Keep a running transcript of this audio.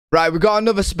Right, we got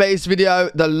another space video,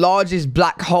 the largest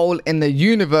black hole in the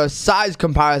universe, size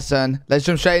comparison. Let's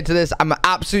jump straight into this. I'm an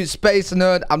absolute space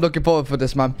nerd. I'm looking forward for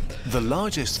this, man. The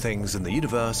largest things in the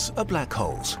universe are black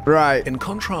holes. Right. In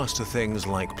contrast to things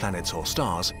like planets or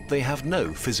stars, they have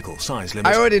no physical size limit.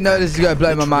 I already know this is going to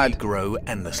blow my mind. Grow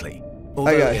endlessly.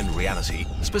 Although in reality,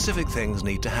 specific things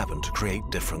need to happen to create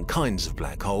different kinds of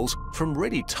black holes, from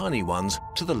really tiny ones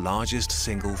to the largest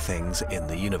single things in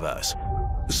the universe.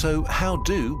 So how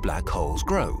do black holes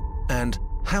grow? And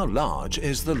how large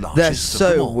is the largest of them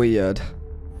all? They're so weird.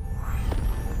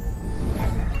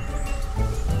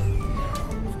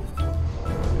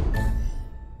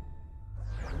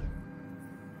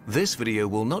 This video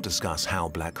will not discuss how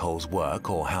black holes work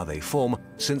or how they form,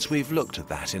 since we've looked at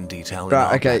that in detail in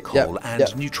our black hole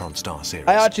and neutron star series.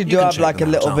 I actually do have like a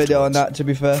little video on that, to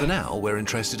be fair. For now, we're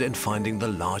interested in finding the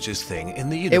largest thing in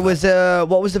the universe. It was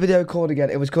what was the video called again?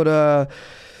 It was called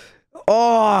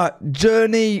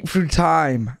Journey Through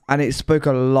Time, and it spoke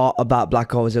a lot about black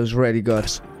holes. It was really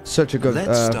good. Such a good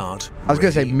Let's start I was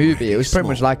gonna say movie. It was pretty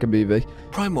much like a movie.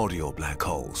 Primordial black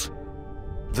holes.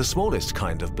 The smallest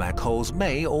kind of black holes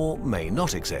may or may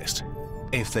not exist.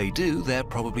 If they do, they're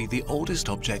probably the oldest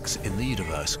objects in the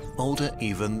universe, older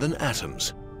even than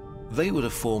atoms. They would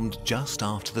have formed just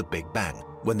after the Big Bang,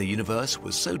 when the universe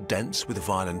was so dense with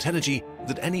violent energy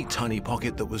that any tiny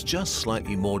pocket that was just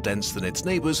slightly more dense than its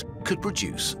neighbors could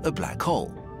produce a black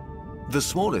hole. The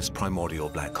smallest primordial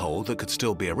black hole that could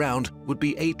still be around would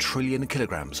be 8 trillion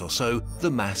kilograms or so, the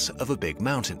mass of a big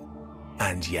mountain.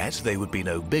 And yet they would be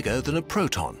no bigger than a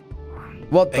proton.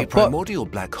 What the fuck? A primordial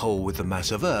black hole with the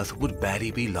mass of Earth would barely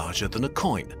be larger than a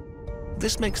coin.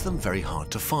 This makes them very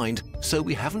hard to find, so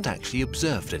we haven't actually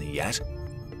observed any yet.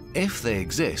 If they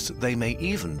exist, they may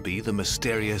even be the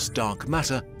mysterious dark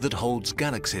matter that holds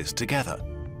galaxies together.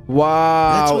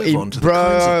 Wow, let's move on to the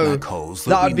kinds of black holes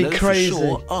that we know for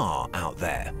sure are out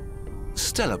there.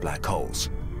 Stellar black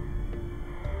holes.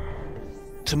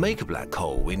 To make a black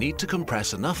hole, we need to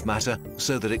compress enough matter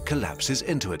so that it collapses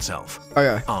into itself.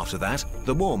 After that,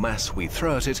 the more mass we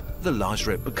throw at it, the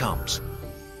larger it becomes.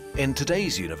 In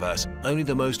today's universe, only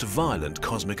the most violent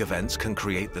cosmic events can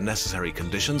create the necessary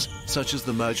conditions, such as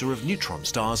the merger of neutron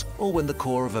stars or when the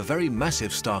core of a very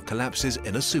massive star collapses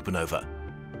in a supernova.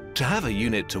 To have a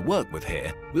unit to work with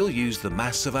here, we'll use the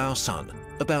mass of our Sun,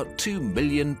 about 2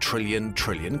 million trillion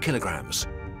kilograms.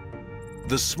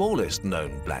 The smallest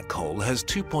known black hole has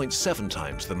 2.7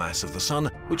 times the mass of the Sun,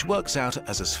 which works out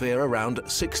as a sphere around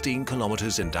 16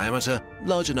 kilometers in diameter,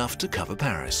 large enough to cover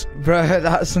Paris. Bro,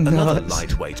 that's nuts. Another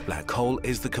lightweight black hole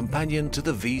is the companion to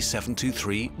the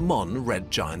V723 Mon red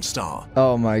giant star.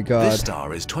 Oh my god. This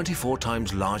star is 24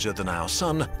 times larger than our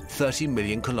Sun, 30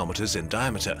 million kilometers in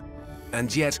diameter.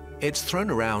 And yet, it's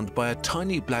thrown around by a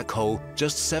tiny black hole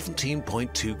just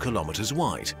 17.2 kilometers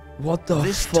wide. What the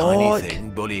This fuck? tiny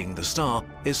thing bullying the star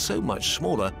is so much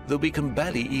smaller that we can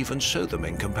barely even show them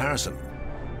in comparison.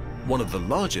 One of the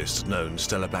largest known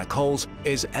stellar black holes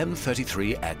is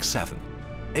M33X7.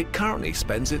 It currently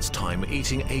spends its time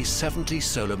eating a 70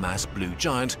 solar mass blue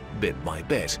giant bit by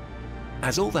bit.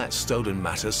 As all that stolen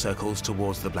matter circles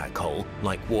towards the black hole,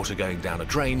 like water going down a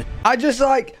drain,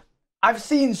 I've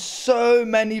seen so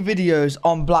many videos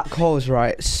on black holes,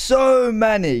 right? So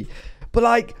many. But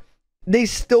like, they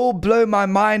still blow my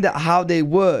mind at how they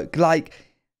work. Like,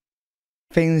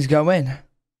 things go in.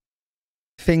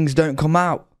 Things don't come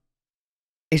out.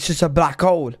 It's just a black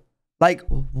hole. Like,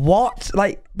 what?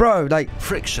 Like, bro, like...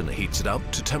 friction heats it up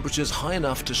to temperatures high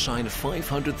enough to shine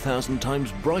 500,000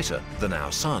 times brighter than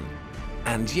our Sun.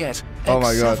 And yet,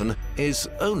 X7 is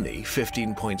only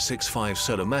 15.65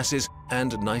 solar masses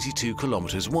and 92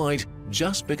 kilometers wide,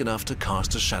 just big enough to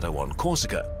cast a shadow on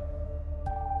Corsica.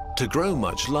 To grow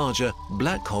much larger,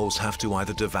 black holes have to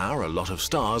either devour a lot of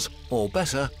stars, or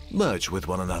better, merge with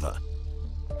one another.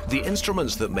 The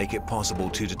instruments that make it possible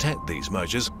to detect these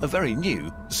mergers are very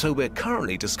new, so we're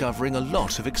currently discovering a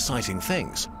lot of exciting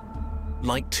things.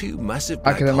 Like 2 massive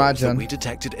black holes that we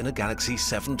detected in a galaxy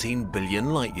 17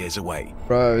 billion light years away.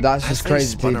 Bro, that's just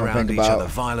crazy to think about. As they spun around each other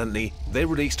violently, they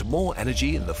released more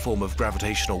energy in the form of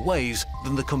gravitational waves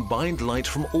than the combined light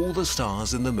from all the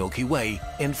stars in the Milky Way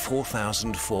in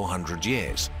 4,400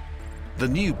 years. The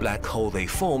new black hole they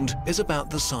formed is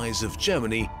about the size of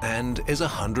Germany and is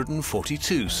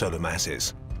 142 solar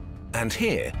masses. And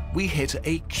here we hit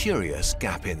a curious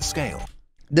gap in scale.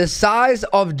 The size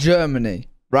of Germany,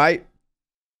 right?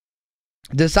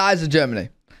 The size of Germany.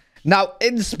 Now,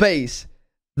 in space,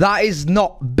 that is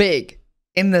not big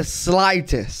in the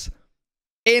slightest.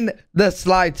 In the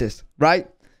slightest, right?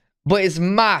 But its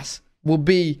mass will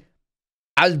be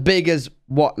as big as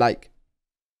what, like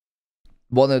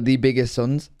one of the biggest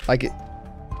suns. Like it.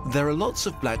 There are lots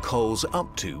of black holes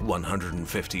up to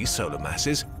 150 solar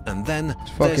masses, and then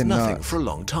there's nothing nuts. for a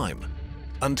long time.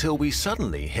 Until we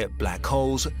suddenly hit black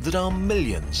holes that are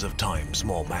millions of times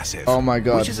more massive. Oh my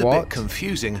God, which is a bit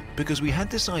confusing because we had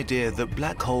this idea that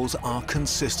black holes are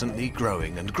consistently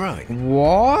growing and growing.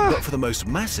 What? But for the most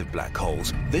massive black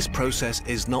holes, this process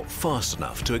is not fast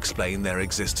enough to explain their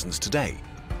existence today.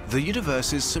 The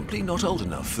universe is simply not old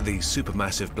enough for these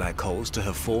supermassive black holes to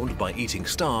have formed by eating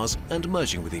stars and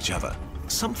merging with each other.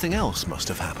 Something else must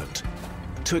have happened.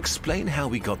 To explain how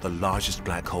we got the largest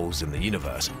black holes in the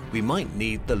universe, we might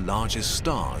need the largest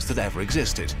stars that ever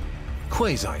existed,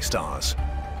 quasi-stars.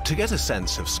 To get a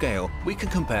sense of scale, we can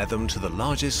compare them to the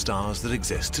largest stars that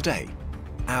exist today.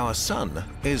 Our sun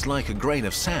is like a grain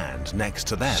of sand next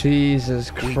to them.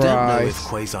 Jesus Christ. We don't know if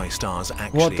quasi-stars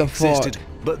actually existed,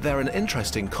 but they're an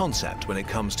interesting concept when it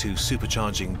comes to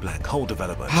supercharging black hole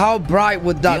development. How bright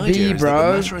would that be,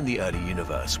 bro? The matter in the early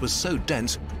universe was so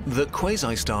dense that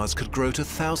quasi-stars could grow to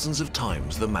thousands of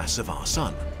times the mass of our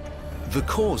sun. The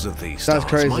cores of these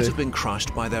stars might have been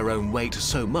crushed by their own weight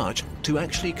so much to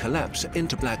actually collapse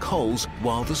into black holes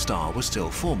while the star was still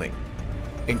forming.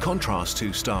 In contrast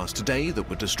to stars today that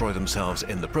would destroy themselves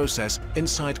in the process,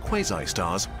 inside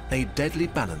quasi-stars, a deadly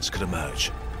balance could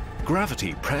emerge.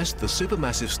 Gravity pressed the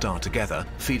supermassive star together,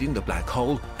 feeding the black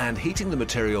hole and heating the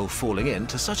material falling in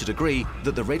to such a degree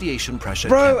that the radiation pressure...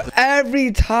 Bro,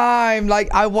 every time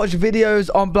like I watch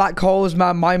videos on black holes,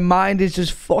 man, my mind is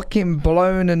just fucking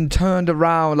blown and turned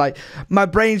around. Like my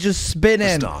brain's just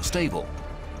spinning. The star stable.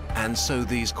 And so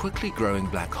these quickly growing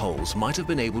black holes might have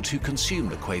been able to consume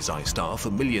the quasi-star for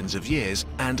millions of years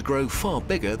and grow far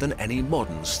bigger than any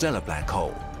modern stellar black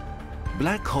hole.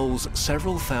 Black holes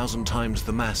several thousand times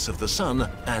the mass of the sun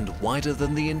and wider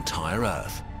than the entire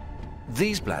Earth.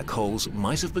 These black holes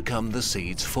might have become the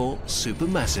seeds for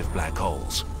supermassive black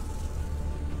holes.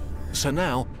 So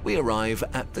now we arrive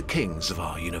at the kings of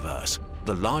our universe,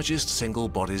 the largest single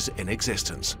bodies in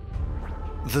existence.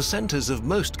 The centers of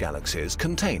most galaxies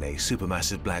contain a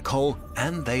supermassive black hole,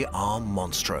 and they are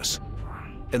monstrous.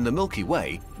 In the Milky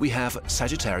Way, we have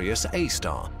Sagittarius A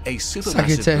star, a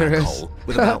supermassive black hole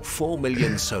with about 4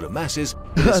 million solar masses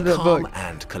that is calm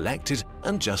and collected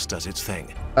and just does its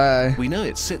thing. We know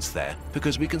it sits there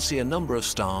because we can see a number of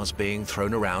stars being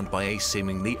thrown around by a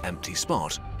seemingly empty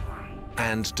spot.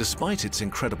 And despite its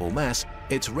incredible mass,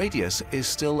 its radius is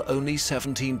still only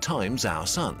 17 times our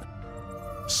Sun.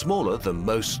 Smaller than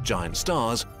most giant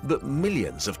stars, but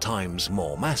millions of times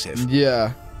more massive.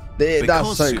 Yeah,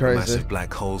 that's so crazy. Supermassive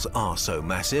black holes are so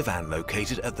massive and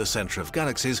located at the center of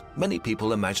galaxies, many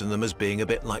people imagine them as being a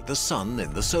bit like the sun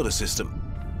in the solar system.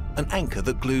 An anchor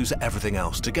that glues everything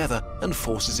else together and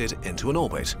forces it into an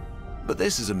orbit. But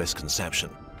this is a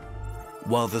misconception.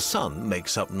 While the sun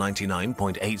makes up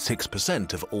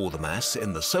 99.86% of all the mass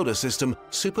in the solar system,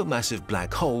 supermassive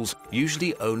black holes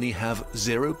usually only have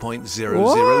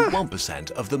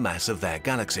 0.001% of the mass of their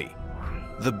galaxy.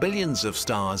 The billions of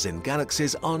stars in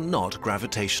galaxies are not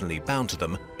gravitationally bound to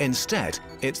them. Instead,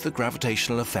 it's the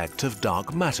gravitational effect of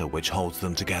dark matter which holds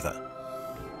them together.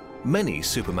 Many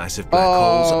supermassive black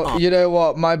holes are... You know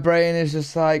what? My brain is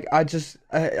just like, I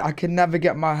can never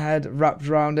get my head wrapped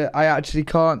around it. I actually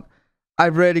can't. I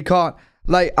really can't.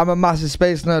 Like, I'm a massive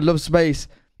space nerd, love space.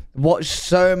 Watch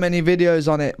so many videos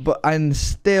on it, and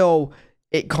still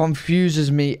it confuses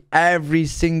me every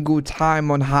single time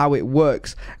on how it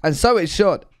works. And so it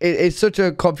should. It's such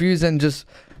a confusing, just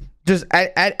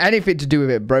anything to do with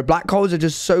it, bro. Black holes are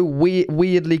just so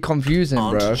weirdly confusing,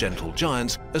 bro. Aren't gentle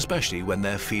giants, especially when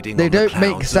they're feeding on the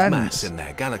clouds of mass in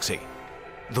their galaxy.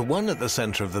 The one at the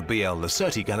center of the BL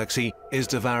Lacerti galaxy is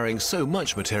devouring so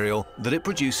much material that it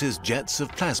produces jets of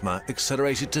plasma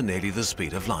accelerated to nearly the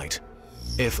speed of light.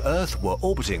 If Earth were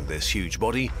orbiting this huge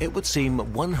body, it would seem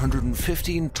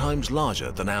 115 times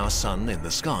larger than our sun in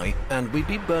the sky, and we'd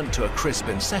be burnt to a crisp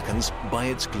in seconds by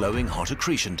its glowing hot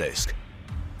accretion disk.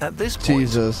 At this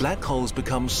point, black holes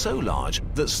become so large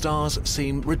that stars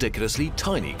seem ridiculously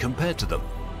tiny compared to them.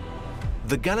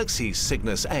 The galaxy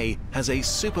Cygnus A has a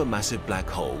supermassive black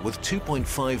hole with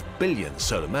 2.5 billion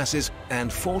solar masses and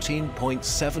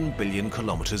 14.7 billion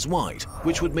kilometers wide,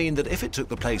 which would mean that if it took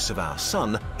the place of our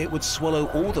sun, it would swallow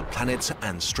all the planets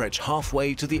and stretch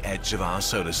halfway to the edge of our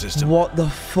solar system. What the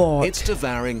fuck? It's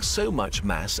devouring so much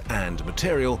mass and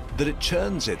material that it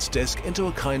churns its disk into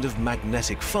a kind of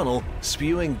magnetic funnel,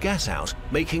 spewing gas out,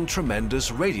 making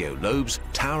tremendous radio lobes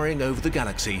towering over the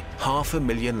galaxy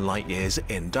 500,000 light years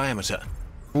in diameter.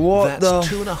 What That's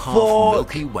 2.5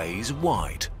 Milky Ways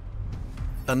wide.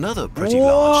 Another pretty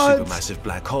large supermassive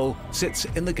black hole sits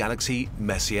in the galaxy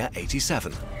Messier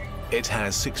 87. It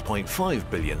has 6.5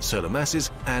 billion solar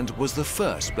masses and was the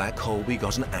first black hole we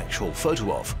got an actual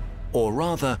photo of, or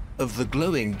rather, of the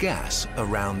glowing gas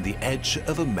around the edge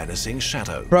of a menacing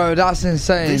shadow. Bro, that's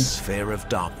insane. This sphere of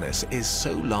darkness is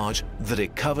so large that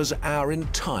it covers our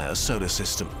entire solar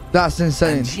system. That's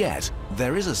insane. And yet,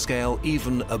 there is a scale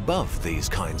even above these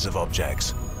kinds of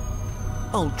objects.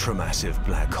 Ultramassive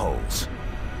black holes.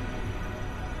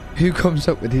 Who comes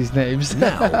up with these names?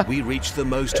 Now we reach the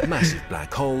most massive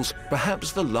black holes,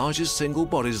 perhaps the largest single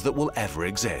bodies that will ever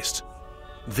exist.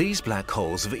 These black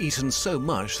holes have eaten so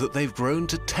much that they've grown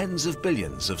to tens of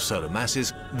billions of solar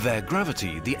masses, their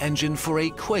gravity the engine for a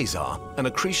quasar, an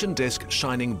accretion disk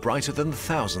shining brighter than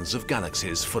thousands of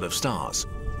galaxies full of stars.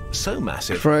 So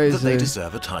massive that they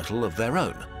deserve a title of their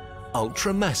own: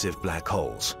 ultramassive black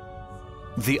holes.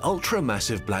 The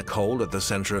ultramassive black hole at the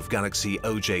center of galaxy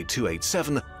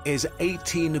OJ287 is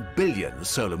 18 billion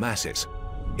solar masses.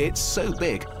 It's so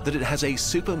big that it has a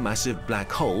supermassive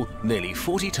black hole nearly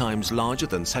 40 times larger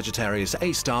than Sagittarius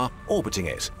A star orbiting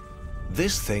it.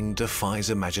 This thing defies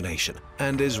imagination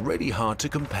and is really hard to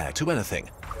compare to anything.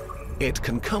 It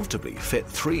can comfortably fit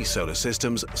 3 solar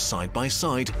systems side by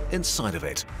side inside of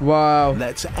it. Wow.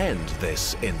 Let's end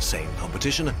this insane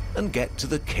competition and get to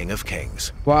the King of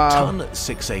Kings. Wow. Ton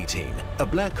 618, a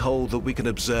black hole that we can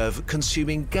observe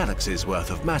consuming galaxies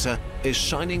worth of matter, is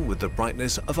shining with the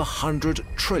brightness of 100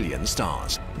 trillion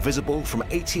stars, visible from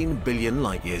 18 billion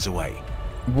light years away.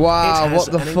 Wow, what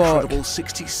the fuck? It has an incredible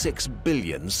 66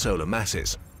 billion solar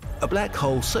masses. A black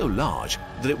hole so large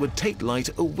that it would take light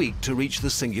a week to reach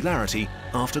the singularity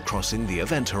after crossing the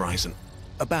event horizon.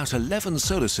 About 11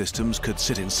 solar systems could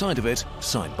sit inside of it,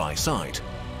 side by side.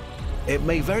 It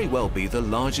may very well be the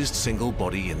largest single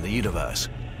body in the universe,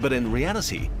 but in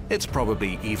reality, it's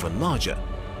probably even larger.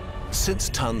 Since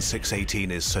Ton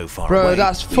 618 is so far away,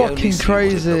 that's fucking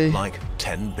crazy. What it looked like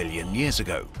 10 billion years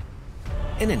ago.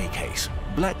 In any case,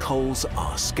 black holes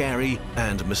are scary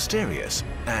and mysterious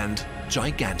and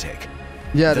gigantic.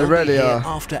 Yeah, they really are.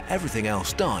 After everything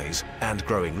else dies and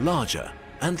growing larger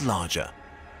and larger.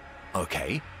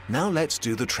 Okay, now let's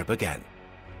do the trip again.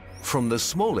 From the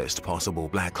smallest possible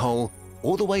black hole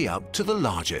all the way up to the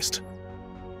largest.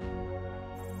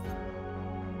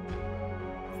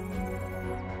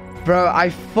 Bro, I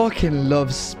fucking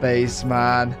love space,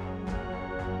 man.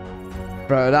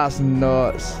 Bro, that's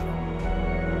nuts.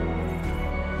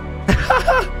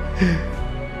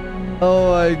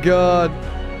 Oh my god.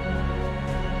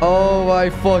 Oh my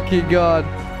fucking god.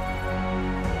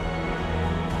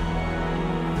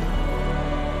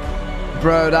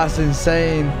 Bro, that's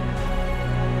insane.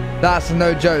 That's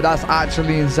no joke. That's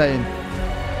actually insane.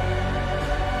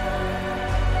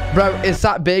 Bro, it's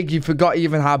that big, you forgot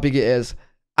even how big it is.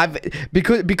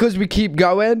 Because we keep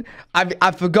going,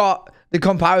 I forgot the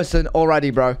comparison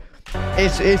already, bro.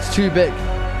 It's too big.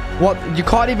 What? You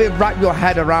can't even wrap your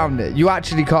head around it. You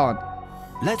actually can't.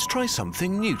 Let's try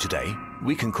something new today.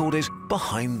 We can call it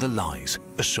Behind the Lies,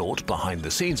 a short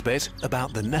behind-the-scenes bit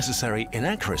about the necessary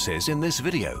inaccuracies in this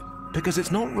video, because it's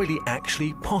not really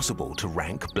actually possible to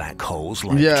rank black holes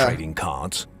like trading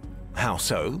cards. How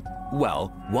so?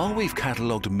 Well, while we've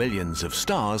catalogued millions of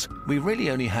stars, we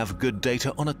really only have good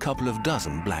data on a couple of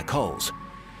dozen black holes.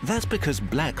 That's because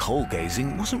black hole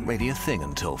gazing wasn't really a thing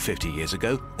until 50 years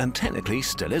ago, and technically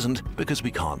still isn't because we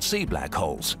can't see black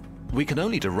holes. We can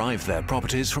only derive their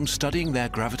properties from studying their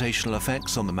gravitational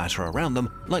effects on the matter around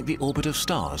them, like the orbit of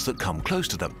stars that come close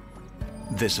to them.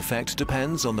 This effect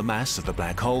depends on the mass of the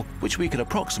black hole, which we can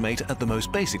approximate at the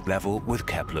most basic level with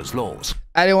Kepler's laws.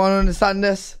 Anyone understand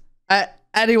this?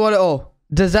 Anyone at all?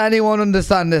 Does anyone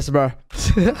understand this, bro?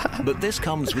 But this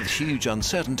comes with huge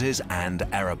uncertainties and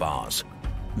error bars.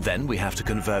 Then we have to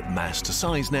convert mass to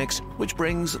size next, which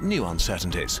brings new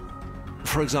uncertainties.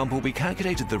 For example, we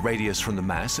calculated the radius from the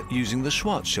mass using the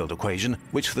Schwarzschild equation,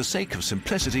 which for the sake of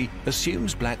simplicity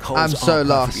assumes black holes are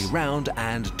perfectly round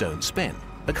and don't spin,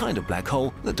 a kind of black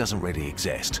hole that doesn't really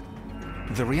exist.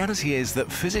 The reality is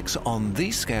that physics on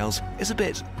these scales is a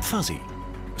bit fuzzy.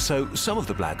 So some of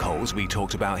the black holes we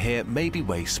talked about here may be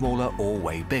way smaller or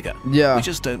way bigger. Yeah. We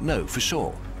just don't know for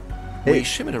sure. We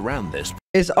shimmered around this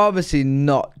It's obviously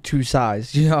not two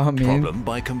sides, you know what I mean? Problem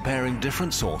by comparing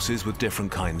different sources with different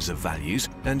kinds of values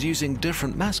and using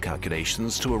different mass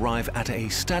calculations to arrive at a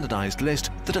standardized list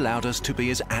that allowed us to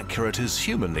be as accurate as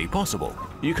humanly possible.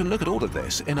 You can look at all of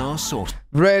this in our source.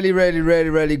 Really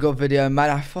good video, man.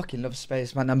 I fucking love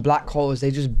space, man. And black holes,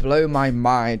 they just blow my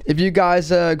mind. If you guys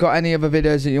got any other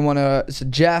videos that you want to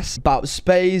suggest about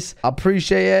space, I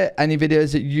appreciate it. Any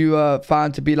videos that you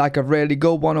found to be like a really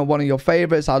good one or one of your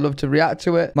favorites, I'd love to react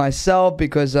to it myself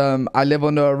because I live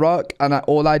under a rock and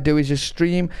all I do is just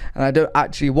stream and I don't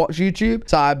actually watch YouTube.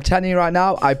 So I'm telling you right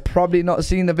now, I've probably not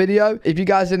seen the video. If you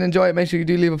guys didn't enjoy it, make sure you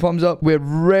do leave a thumbs up. We're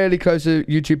really close to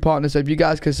YouTube partners, so if you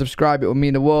guys can subscribe, it will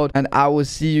mean the world, and I will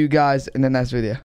see you guys in the next video.